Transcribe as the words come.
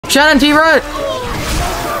Shannon, to your right.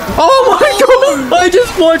 Oh my god! I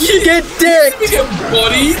just watched you get dicked!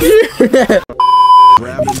 Buddy!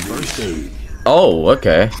 Oh,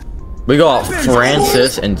 okay. We got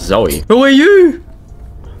Francis and Zoe. Who are you?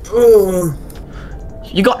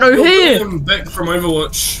 You got no hair! I'm back from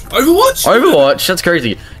Overwatch. Overwatch? Overwatch? That's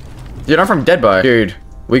crazy. Dude, I'm from Dead by. Dude,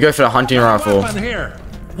 we go for the hunting rifle.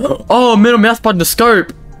 Oh, middle mouse button to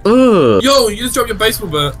scope. Ugh. Yo, you just dropped your baseball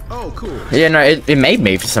bat. Oh, cool. Yeah, no, it made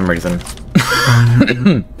me for some reason.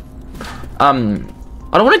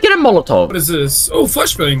 I don't want to get a Molotov. What is this? Oh,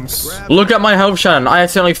 flashbangs. Look at my health, Shannon. I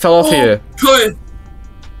accidentally fell off here. Good.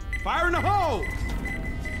 Fire in the hole!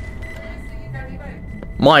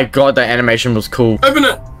 My god, that animation was cool. Open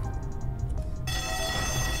it.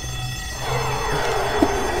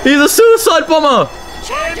 He's a suicide bomber!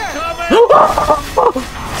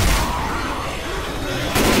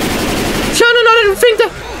 Shannon, I didn't think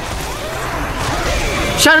that...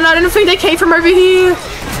 Shannon, I didn't think they came from over here!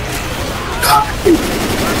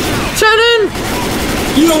 Shannon!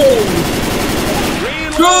 Yo!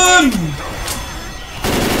 Run!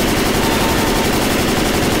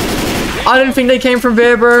 I didn't think they came from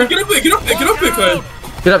there, bro. Get up there, get up there, get up there, Kyle.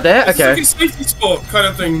 Get up there? It's Okay. like a safety spot kind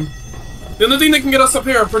of thing. The only thing that can get us up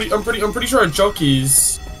here, I'm pretty sure are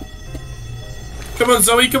jockeys. Come on,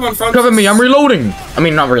 Zoe, come on, Francis. Cover me, I'm reloading. I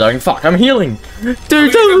mean, not reloading, fuck, I'm healing.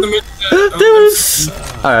 Dude,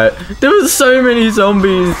 Alright, there was so many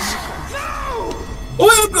zombies. Oh,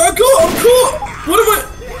 I'm caught! What am I?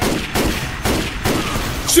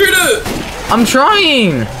 Shoot it! I'm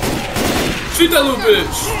trying. Shoot that little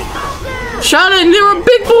bitch. Shannon, there are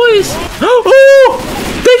big boys. Oh,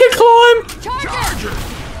 they can climb.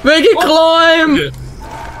 They can climb. Okay.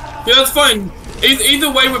 Yeah, that's fine. Either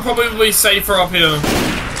way, we're probably safer up here.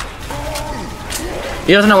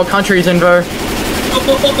 He doesn't know what country he's in, bro.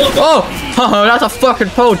 Oh, that's a fucking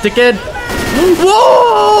pole, dickhead.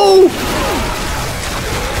 Whoa!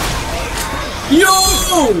 Yo!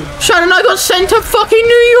 Shannon, I got sent to fucking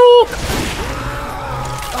New York.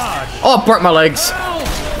 Oh, I broke my legs.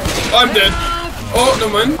 I'm dead. Oh, no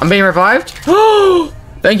man. I'm being revived. Oh,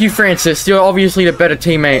 thank you, Francis. You're obviously the better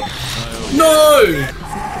teammate. No!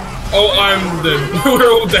 Oh, I'm dead. We're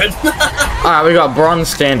all dead. Alright, we got bronze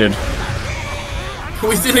standard.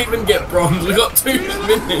 We didn't even get bronze. We got 2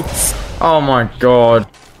 minutes. Oh my god.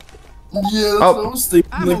 Yeah, that's what I was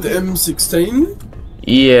thinking. Like the M16?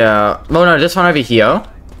 Yeah. Oh no, this one over here.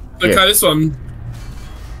 Okay, Yeah. this one.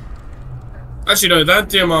 Actually, no, that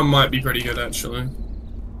DMR might be pretty good, actually.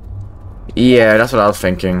 Yeah, that's what I was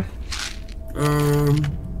thinking.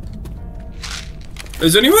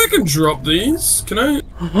 Is there any way I can drop these? Can I?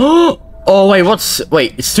 Oh wait,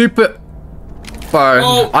 wait, super... Bro,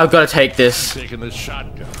 Oh. I've got to take this.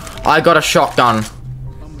 I got a shotgun.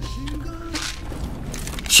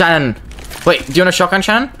 Shannon. Wait, do you want a shotgun,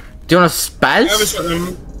 Shannon? Do you want a spaz? I have a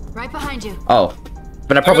shotgun. Right behind you. Oh.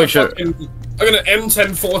 But I probably should... I got an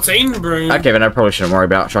M1014, bro. Okay, then I probably shouldn't worry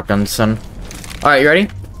about shotguns, son. Alright, you ready?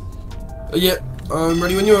 Yeah, I'm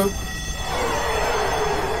ready when you are.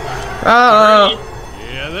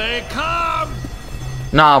 Here they come!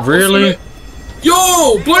 Nah, really?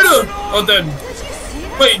 Yo, Bloater! Oh, dead.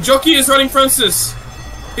 Wait, Jockey is running Francis.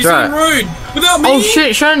 He's Right. on the road without me. Oh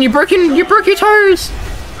shit, Shannon, you broke your toes!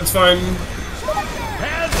 That's fine.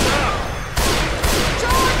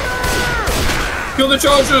 Kill the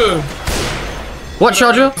charger. What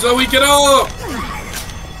charger? Zoe, get up!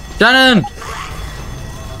 Shannon!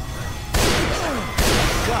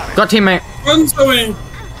 Got teammate. Run, Zoe!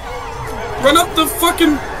 Run up the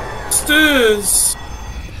fucking stairs!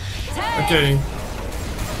 Okay.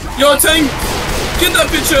 Yo, tank! Get that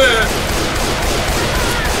bitch here!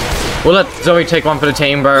 We'll let Zoe take one for the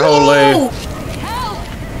team, bro. Holy.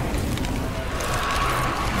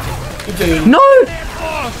 Okay. No!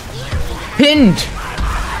 Pinned!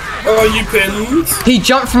 Oh, you pinned? He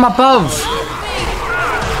jumped from above!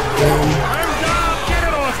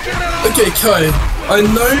 Okay, Kai. I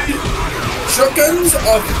know shotguns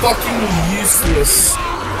are fucking useless.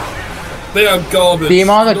 They are garbage.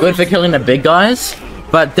 DMRs are good for killing the big guys,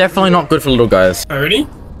 but definitely not good for little guys. Alright, ready?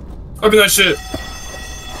 Open that shit.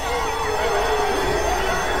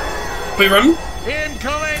 Wait, run?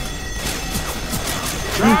 Incoming!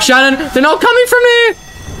 Shannon, they're not coming from here!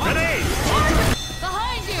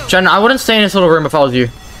 Behind you. Shannon, I wouldn't stay in this little room if I was you.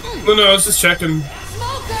 No, I was just checking.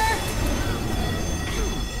 Smoker.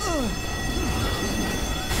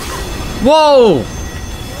 Whoa!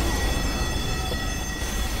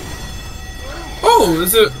 Oh,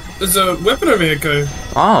 there's a weapon over here, Ko.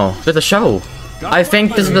 Oh, there's a shovel. I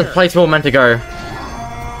think this is the place we're meant to go.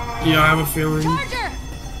 Yeah, I have a feeling. Charger.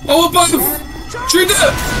 Oh, above! Shoot it!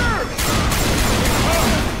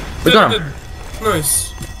 We got him.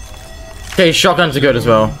 Nice. Okay, shotguns are good as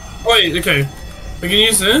well. Wait, okay. We can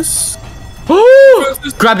use this. Ooh!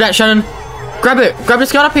 Grab that, Shannon. Grab it. Grab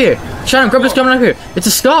this gun up here. Shannon, grab this gun up here. It's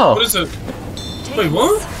a scar. What is it? Wait,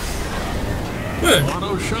 what? Where?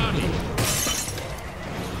 Auto shotty.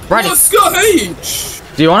 Right. Oh, Scar H!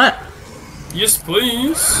 Do you want it? Yes,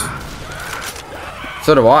 please.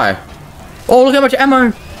 So do I. Oh, look how much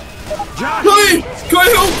ammo. Hey! Can I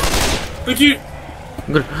help? Thank you.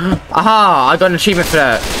 Good. Aha! I got an achievement for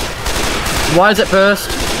that. Why is it burst?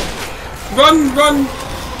 Run, run!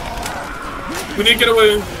 We need to get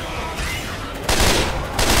away.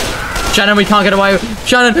 Shannon, we can't get away.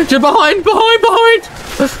 Shannon, you're behind.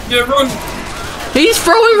 Yeah, run. He's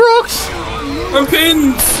throwing rocks. I'm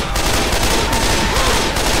pinned.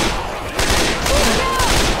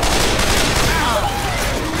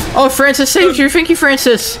 Oh, Francis saved you. Thank you,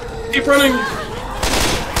 Francis. Keep running.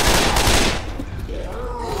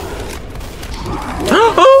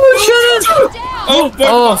 Oh, Shannon. Oh, boy,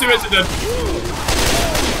 Oh. teammates are dead.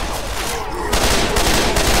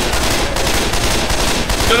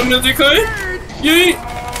 Got him in the decoy? Yeet!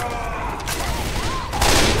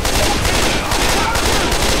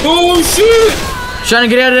 Oh shit! Shannon,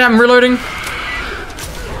 get out of there. I'm reloading.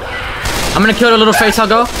 I'm gonna kill the little face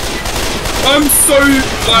hugger. I'm so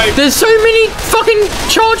like. There's so many fucking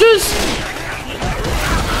charges.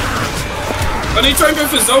 I need to try and go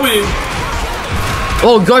for Zoe.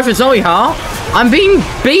 Oh, go for Zoe, huh? I'm being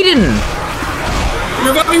beaten. I'm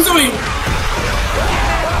reviving Zoe.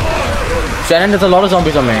 Shannon, there's a lot of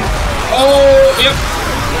zombies on me. Oh, yep.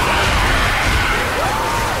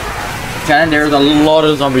 Shannon, there's a lot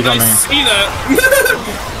of zombies on I me. see that.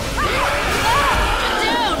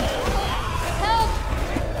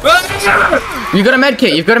 You got a med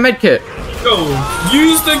kit. You've got a med kit. Go.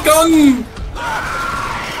 Use the gun.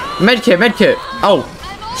 Med kit. Med kit. Oh,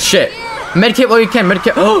 shit. Med kit while you can. Med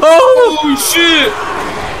kit. Oh! Oh shit.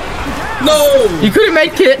 No. You couldn't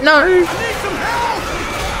med kit. No.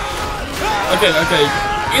 Okay, okay.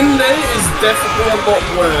 In there is definitely a lot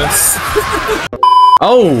worse.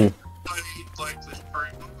 Oh.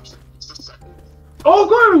 Oh,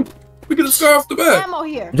 go. We can scar off the back. Ammo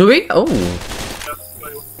here. Do we? Oh.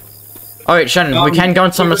 Alright, Shannon, we can go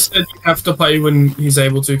on some... Cooper said you have to pay when he's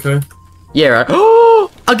able to, Ko. Yeah, right.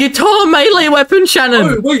 Oh! A guitar melee weapon, Shannon!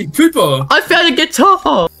 Oh, wait, Cooper! I found a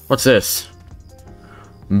guitar! What's this?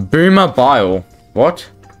 Boomer bile. What?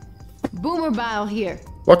 Boomer bile here.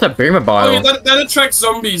 What's a boomer Oh, bile? yeah, that attracts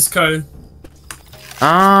zombies, Ko.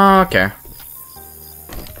 Ah, okay.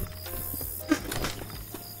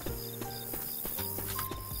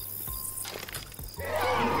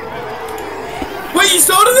 Wait, you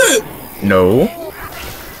started it? No.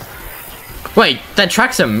 Wait, that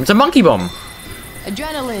tracks him. It's a monkey bomb.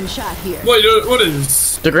 Adrenaline shot here. Wait, what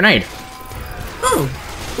is? The grenade. Oh.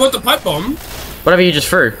 What, the pipe bomb? Whatever you just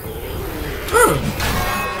threw. Oh.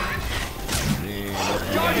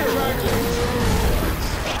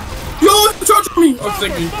 Yo, charge me! Oh,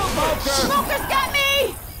 thank you. Smoker's got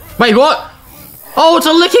me! Wait, what? Oh, it's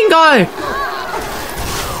a licking guy!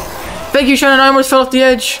 Thank you, Shannon. I almost fell off the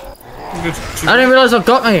edge. I didn't realize it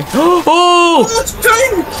got me. Oh! Oh, it's a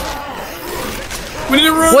tank! We need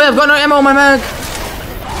to run! Wait, I've got no ammo on my mag.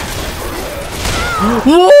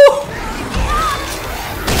 Whoa!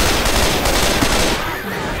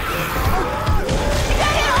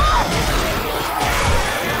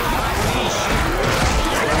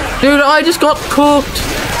 Dude, I just got cooked.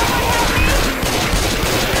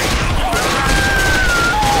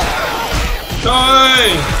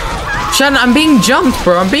 Die! Shannon, I'm being jumped,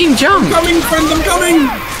 bro. I'm being jumped. Coming, friend, I'm coming!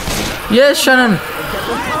 Yes, Shannon.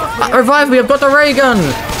 Revive me. I've got the ray gun.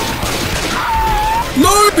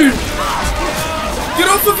 No! Get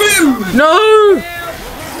off of him! No.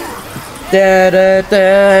 Da da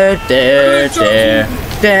da da da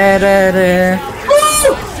da da.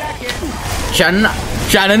 Oh!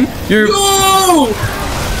 Shannon, you're No!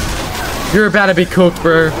 about to be cooked,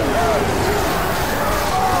 bro.